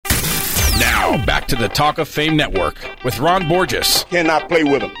Now, back to the Talk of Fame Network with Ron Borges. Cannot play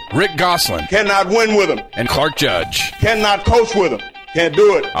with him. Rick Gosselin. Cannot win with him. And Clark Judge. Cannot coach with him. Can't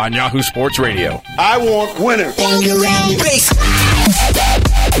do it. On Yahoo Sports Radio. I want winners.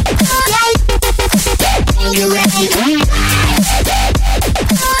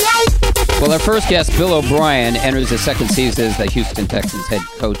 Well, our first guest, Bill O'Brien, enters his second season as the Houston Texans head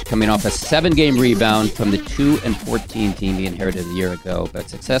coach, coming off a 7-game rebound from the 2-14 team he inherited a year ago. But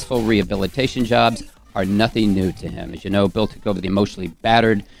successful rehabilitation jobs are nothing new to him. As you know, Bill took over the emotionally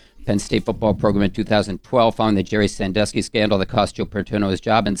battered Penn State football program in 2012 following the Jerry Sandusky scandal that cost Joe Paterno his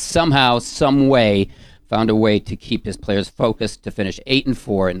job, and somehow, some way, found a way to keep his players focused to finish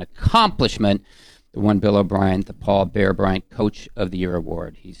 8-4, an accomplishment that won Bill O'Brien the Paul Bear Bryant Coach of the Year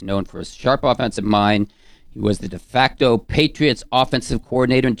award. He's known for his sharp offensive mind. He was the de facto Patriots offensive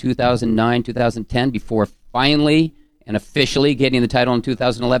coordinator in 2009-2010 before finally and officially getting the title in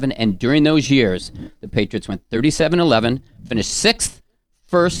 2011. And during those years, the Patriots went 37-11, finished 6th,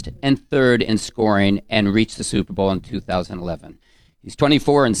 1st, and 3rd in scoring, and reached the Super Bowl in 2011. He's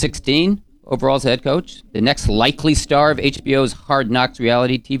 24-16 overall as head coach, the next likely star of HBO's Hard Knocks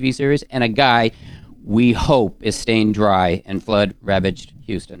reality TV series, and a guy we hope is staying dry in flood-ravaged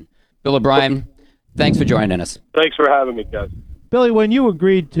Houston. Bill O'Brien, thanks for joining us. Thanks for having me, guys. Billy, when you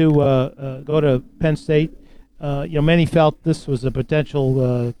agreed to go to Penn State, many felt this was a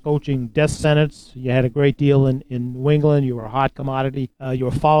potential coaching death sentence. You had a great deal in New England. You were a hot commodity. You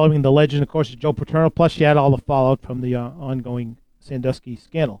were following the legend, of course, of Joe Paterno, plus you had all the fallout from the ongoing Sandusky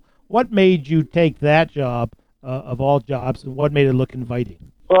scandal. What made you take that job of all jobs, and what made it look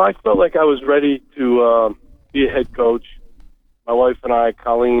inviting? Well, I felt like I was ready to be a head coach. My wife and I,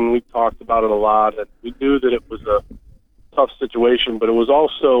 Colleen, we talked about it a lot, and we knew that it was a tough situation, but it was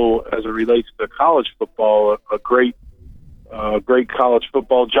also, as it relates to college football, a great college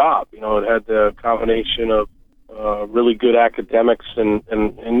football job. You know, it had the combination of really good academics, and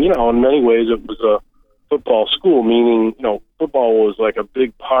in many ways it was a football school, meaning, football was like a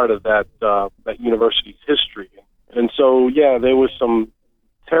big part of that university's history. And so, yeah, there was some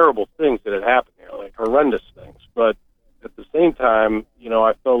terrible things that had happened there, like horrendous things. But at the same time,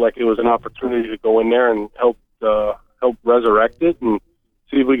 I felt like it was an opportunity to go in there and help resurrect it and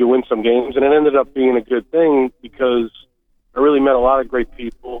see if we could win some games. And it ended up being a good thing because I really met a lot of great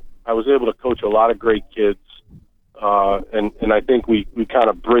people. I was able to coach a lot of great kids. And I think we kind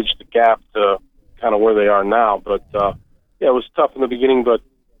of bridged the gap to kind of where they are now. But, it was tough in the beginning, but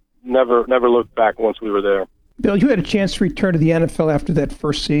never looked back once we were there. Bill, you had a chance to return to the NFL after that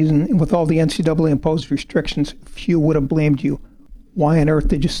first season, and with all the NCAA imposed restrictions, few would have blamed you. Why on earth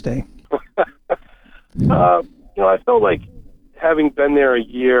did you stay? I felt like having been there a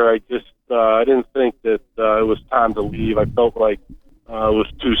year, I didn't think that it was time to leave. I felt like it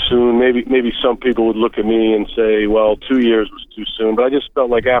was too soon. Maybe some people would look at me and say, well, 2 years was too soon. But I just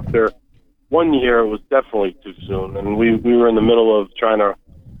felt like after 1 year, it was definitely too soon. And we were in the middle of trying to,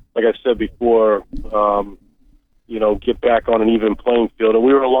 like I said before, get back on an even playing field. And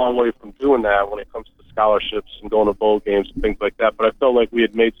we were a long way from doing that when it comes to scholarships and going to bowl games and things like that. But I felt like we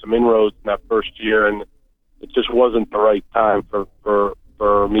had made some inroads in that first year, and it just wasn't the right time for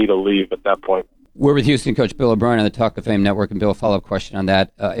me to leave at that point. We're with Houston coach Bill O'Brien on the Talk of Fame Network, and Bill, a follow-up question on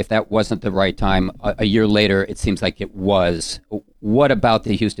that. If that wasn't the right time, a year later, it seems like it was. What about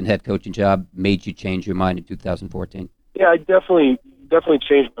the Houston head coaching job made you change your mind in 2014? Yeah, I definitely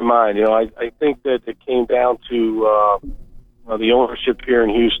changed my mind. I think that it came down to the ownership here in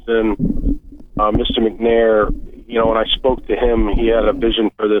Houston. Mr. McNair, when I spoke to him, he had a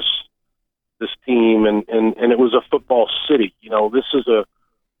vision for this team, and it was a football city. This is a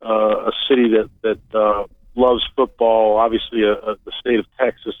city that loves football. Obviously, the state of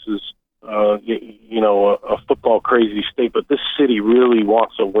Texas is a football crazy state, but this city really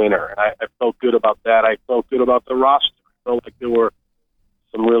wants a winner, and I felt good about that. I felt good about the roster. I felt like there were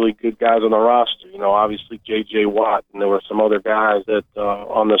some really good guys on the roster. Obviously J.J. Watt, and there were some other guys that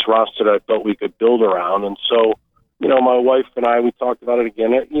on this roster that I felt we could build around. And so, my wife and I, we talked about it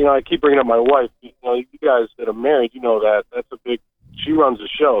again. I keep bringing up my wife. You guys that are married, that's a big. She runs the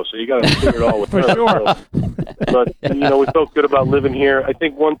show, so you got to figure it all with For her. Sure. But we felt good about living here. I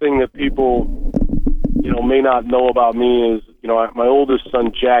think one thing that people, may not know about me is, my oldest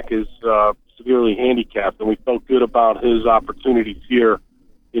son Jack is severely handicapped, and we felt good about his opportunities here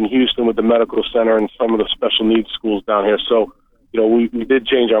in Houston with the medical center and some of the special needs schools down here. So, we did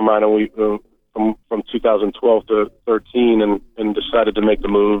change our mind, and we from 2012 to 13, and decided to make the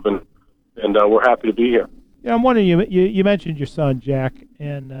move, and we're happy to be here. Yeah, I'm wondering. You mentioned your son Jack,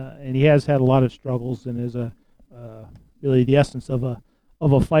 and he has had a lot of struggles, and is really the essence of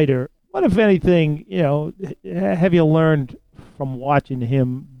a fighter. What, if anything, have you learned from watching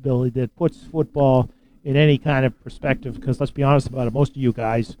him, Billy, that puts football in any kind of perspective? Because let's be honest about it, most of you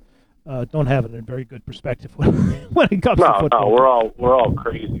guys don't have it in a very good perspective when it comes to football. No, we're all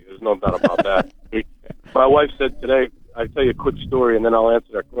crazy. There's no doubt about that. My wife said today, I'll tell you a quick story and then I'll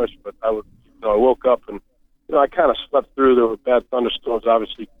answer that question. But I woke up and I kind of slept through. There were bad thunderstorms,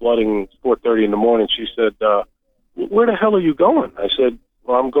 obviously flooding. 4:30 in the morning. She said, "Where the hell are you going?" I said,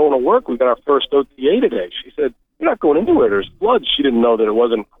 "Well, I'm going to work. We got our first OTA today." She said, "You're not going anywhere. There's floods." She didn't know that it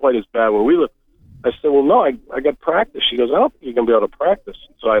wasn't quite as bad where we live. I said, "Well, no, I got practice." She goes, "I don't think you're going to be able to practice."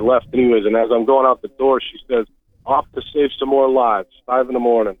 So I left anyways, and as I'm going out the door, she says, "Off to save some more lives. 5 in the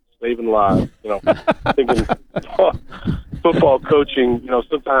morning, saving lives." Thinking football coaching,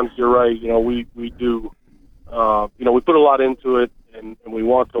 sometimes you're right. We do, we put a lot into it, and we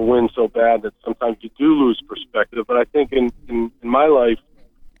want to win so bad that sometimes you do lose perspective. But I think in my life,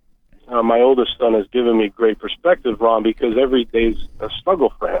 my oldest son has given me great perspective, Ron, because every day's a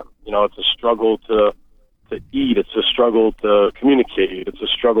struggle for him. It's a struggle to eat. It's a struggle to communicate. It's a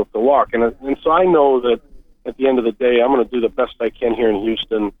struggle to walk. And so I know that at the end of the day, I'm going to do the best I can here in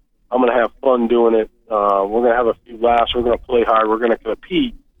Houston. I'm going to have fun doing it. We're going to have a few laughs. We're going to play hard. We're going to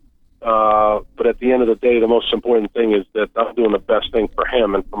compete. But at the end of the day, the most important thing is that I'm doing the best thing for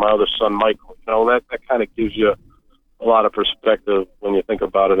him and for my other son, Michael. That kind of gives you a lot of perspective when you think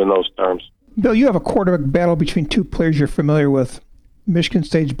about it in those terms. Bill, you have a quarterback battle between two players you're familiar with, Michigan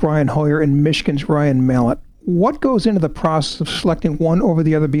State's Brian Hoyer and Michigan's Ryan Mallett. What goes into the process of selecting one over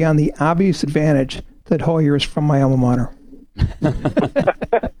the other beyond the obvious advantage that Hoyer is from my alma mater?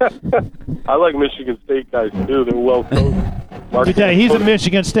 I like Michigan State guys, too. They're well coached. Let me tell you, he's a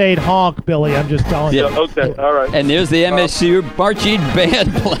Michigan State honk, Billy. I'm just telling you. Yeah, okay, all right. And there's the MSU marching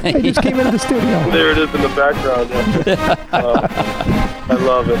band playing. He just came into the studio. There it is in the background. Yeah. I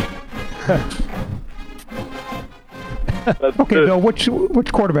love it. Okay, good. Bill,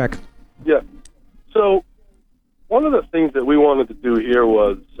 which quarterback? Yeah. So one of the things that we wanted to do here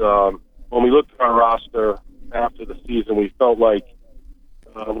was when we looked at our roster after the season, we felt like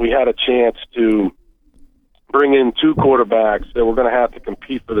we had a chance to bring in two quarterbacks that were going to have to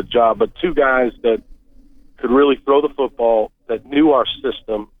compete for the job, but two guys that could really throw the football, that knew our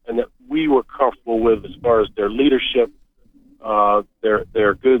system, and that we were comfortable with as far as their leadership.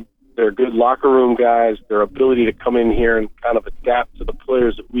 They're good locker room guys. Their ability to come in here and kind of adapt to the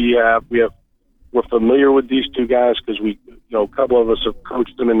players that we have. We're familiar with these two guys because a couple of us have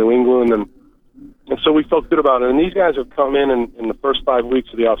coached them in New England, and so we felt good about it. And these guys have come in the first 5 weeks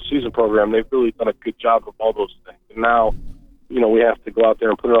of the off-season program. They've really done a good job of all those things. And now, we have to go out there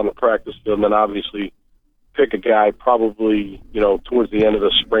and put it on the practice field and then obviously pick a guy probably, towards the end of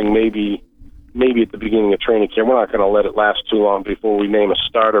the spring, maybe at the beginning of training camp. We're not going to let it last too long before we name a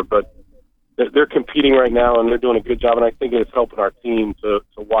starter, but they're competing right now and they're doing a good job. And I think it's helping our team to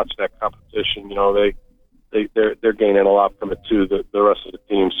watch that competition. They're gaining a lot from it too, the rest of the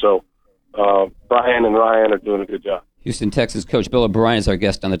team. So, Brian and Ryan are doing a good job. Houston Texans coach Bill O'Brien is our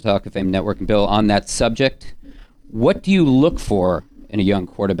guest on the Talk of Fame Network. And Bill, on that subject, what do you look for in a young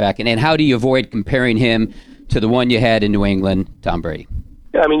quarterback, and how do you avoid comparing him to the one you had in New England, Tom Brady?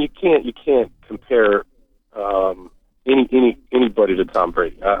 Yeah, I mean, you can't compare anybody to Tom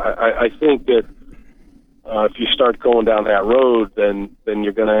Brady. I think that if you start going down that road, then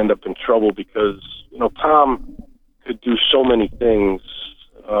you're going to end up in trouble because Tom could do so many things.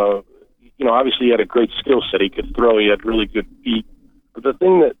 Obviously he had a great skill set. He could throw. He had really good feet. But the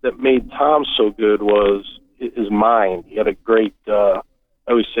thing that made Tom so good was his mind. He had a great, I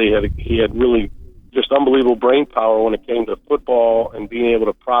always say he had really just unbelievable brain power when it came to football and being able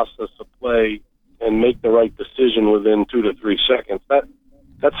to process a play and make the right decision within 2 to 3 seconds.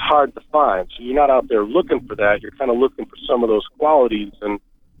 That's hard to find. So you're not out there looking for that. You're kind of looking for some of those qualities. And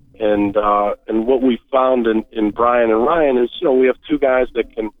what we found in Brian and Ryan is, we have two guys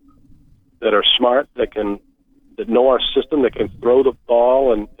that are smart, that know our system, that can throw the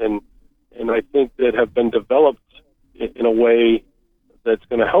ball, and I think that have been developed in a way that's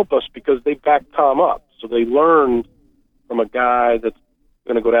going to help us because they backed Tom up. So they learned from a guy that's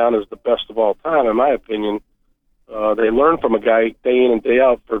going to go down as the best of all time, in my opinion. They learned from a guy day in and day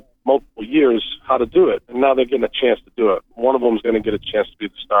out for multiple years how to do it, and now they're getting a chance to do it. One of them is going to get a chance to be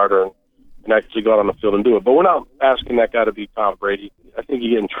the starter and actually go out on the field and do it. But we're not asking that guy to be Tom Brady. I think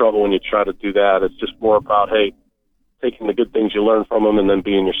you get in trouble when you try to do that. It's just more about, hey, taking the good things you learn from him and then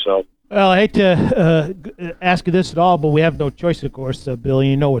being yourself. Well, I hate to ask you this at all, but we have no choice, of course, Bill.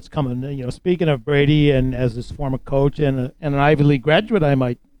 You know what's coming. Speaking of Brady, and as his former coach and an Ivy League graduate, I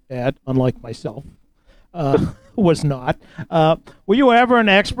might add, unlike myself, was not. Were you ever an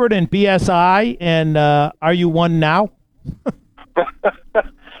expert in PSI, and are you one now?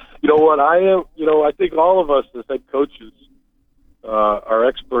 You know what, I am. I think all of us as head coaches are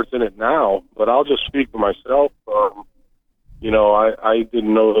experts in it now. But I'll just speak for myself. I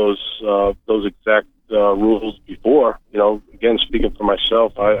didn't know those exact rules before. Again, speaking for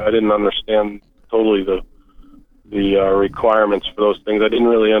myself, I didn't understand totally the requirements for those things. I didn't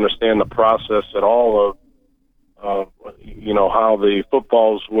really understand the process at all of how the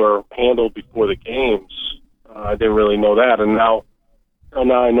footballs were handled before the games. I didn't really know that, and now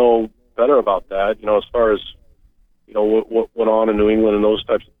I know better about that. As far as what went on in New England and those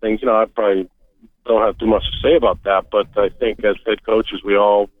types of things. I probably don't have too much to say about that, but I think as head coaches, we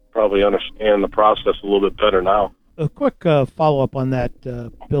all probably understand the process a little bit better now. A quick follow-up on that,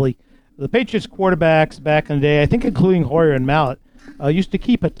 Billy. The Patriots quarterbacks back in the day, I think including Hoyer and Mallett, used to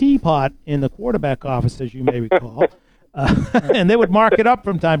keep a teapot in the quarterback office, as you may recall. And they would mark it up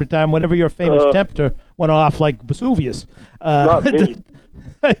from time to time whenever your famous tempter went off like Vesuvius. Not me.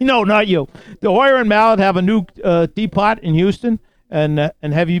 No, not you. Do Hoyer and Mallett have a new teapot in Houston? And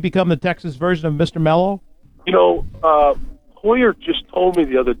have you become the Texas version of Mr. Mello? Hoyer just told me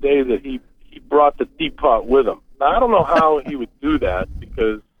the other day that he brought the teapot with him. Now, I don't know how he would do that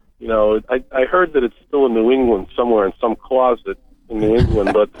because, I heard that it's still in New England somewhere in some closet in New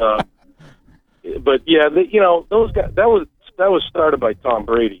England. But yeah, those guys, that was started by Tom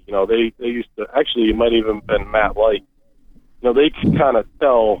Brady. They used to, actually, it might even have been Matt Light. They could kind of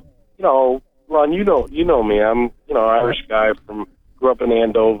tell, Ron, you know me. I'm, Irish guy grew up in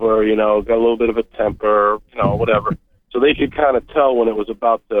Andover, got a little bit of a temper, whatever. So they could kind of tell when it was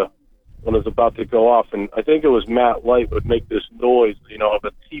about to go off. And I think it was Matt Light would make this noise, of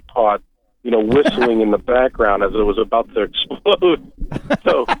a teapot, whistling in the background as it was about to explode.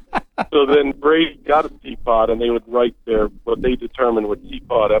 So then Brady got a teapot, and they would write what they determined were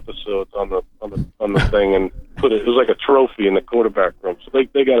teapot episodes on the thing, and put it. It was like a trophy in the quarterback room. So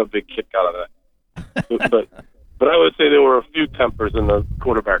they got a big kick out of that. But I would say there were a few tempers in the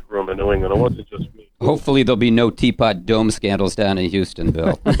quarterback room in New England. It wasn't just me. Hopefully there'll be no teapot dome scandals down in Houston,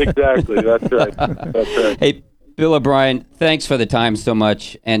 Bill. Exactly. That's right. Hey, Bill O'Brien, thanks for the time so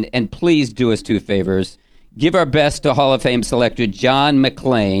much, and please do us two favors. Give our best to Hall of Fame selector John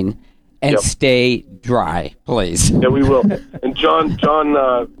McClain, and stay dry, please. Yeah, we will. And John,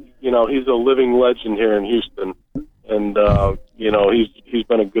 he's a living legend here in Houston, and he's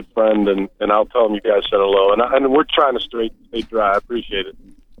been a good friend, and I'll tell him you guys said hello, and we're trying to stay dry. I appreciate it.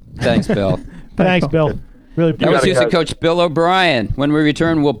 Thanks, Bill. Thanks, Bill. Really appreciate it. That was Houston coach Bill O'Brien. When we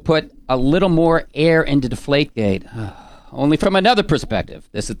return, we'll put a little more air into Deflategate, only from another perspective.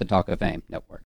 This is the Talk of Fame Network.